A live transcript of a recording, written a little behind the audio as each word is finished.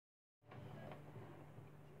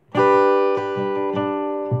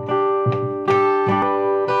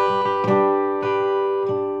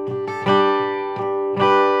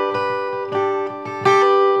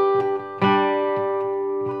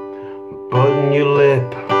on your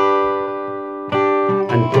lip,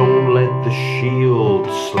 and don't let the shield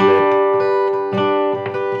slip.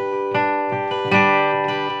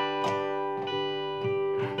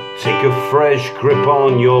 Take a fresh grip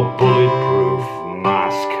on your bulletproof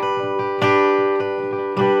mask.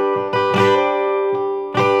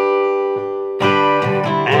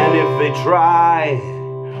 And if they try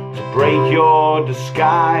to break your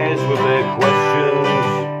disguise with their questions,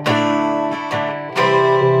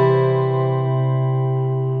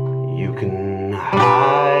 you can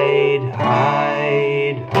hide,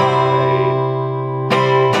 hide, hide.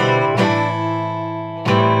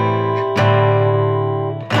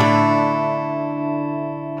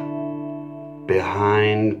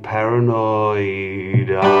 Behind paranoid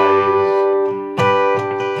eyes.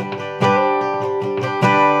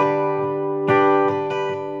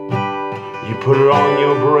 You put it on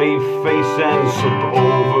your brave face and slip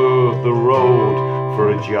over the road for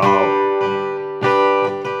a job.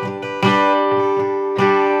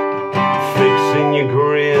 Fixing your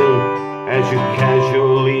grin as you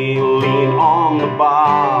casually lean on the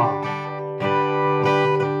bar.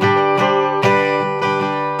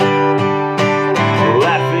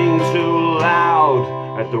 Laughing too loud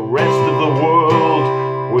at the rest of the world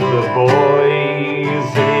with the boys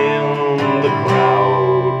in the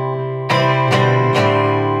crowd.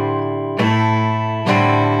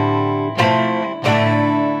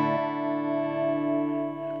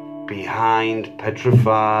 Behind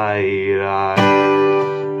petrified eyes.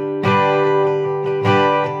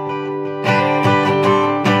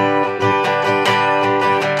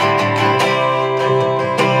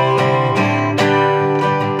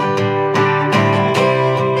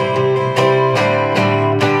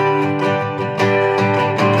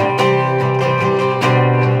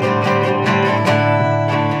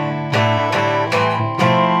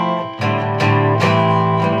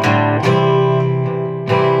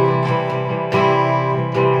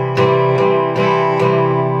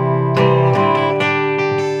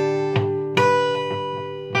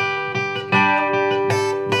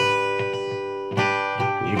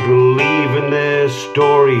 Believe in their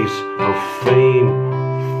stories of fame,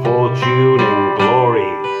 fortune, and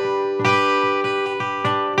glory.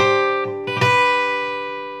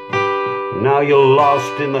 Now you're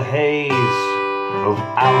lost in the haze of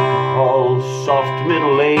alcohol, soft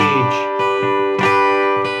middle age.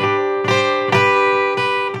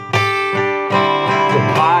 The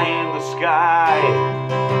pie in the sky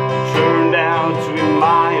turned out to be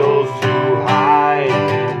miles too high.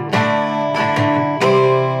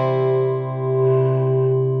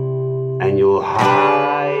 And you'll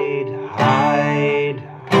hide, hide,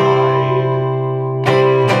 hide.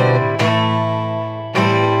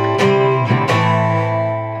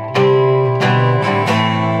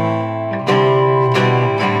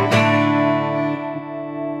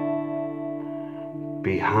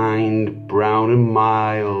 Behind brown and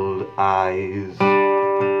mild eyes.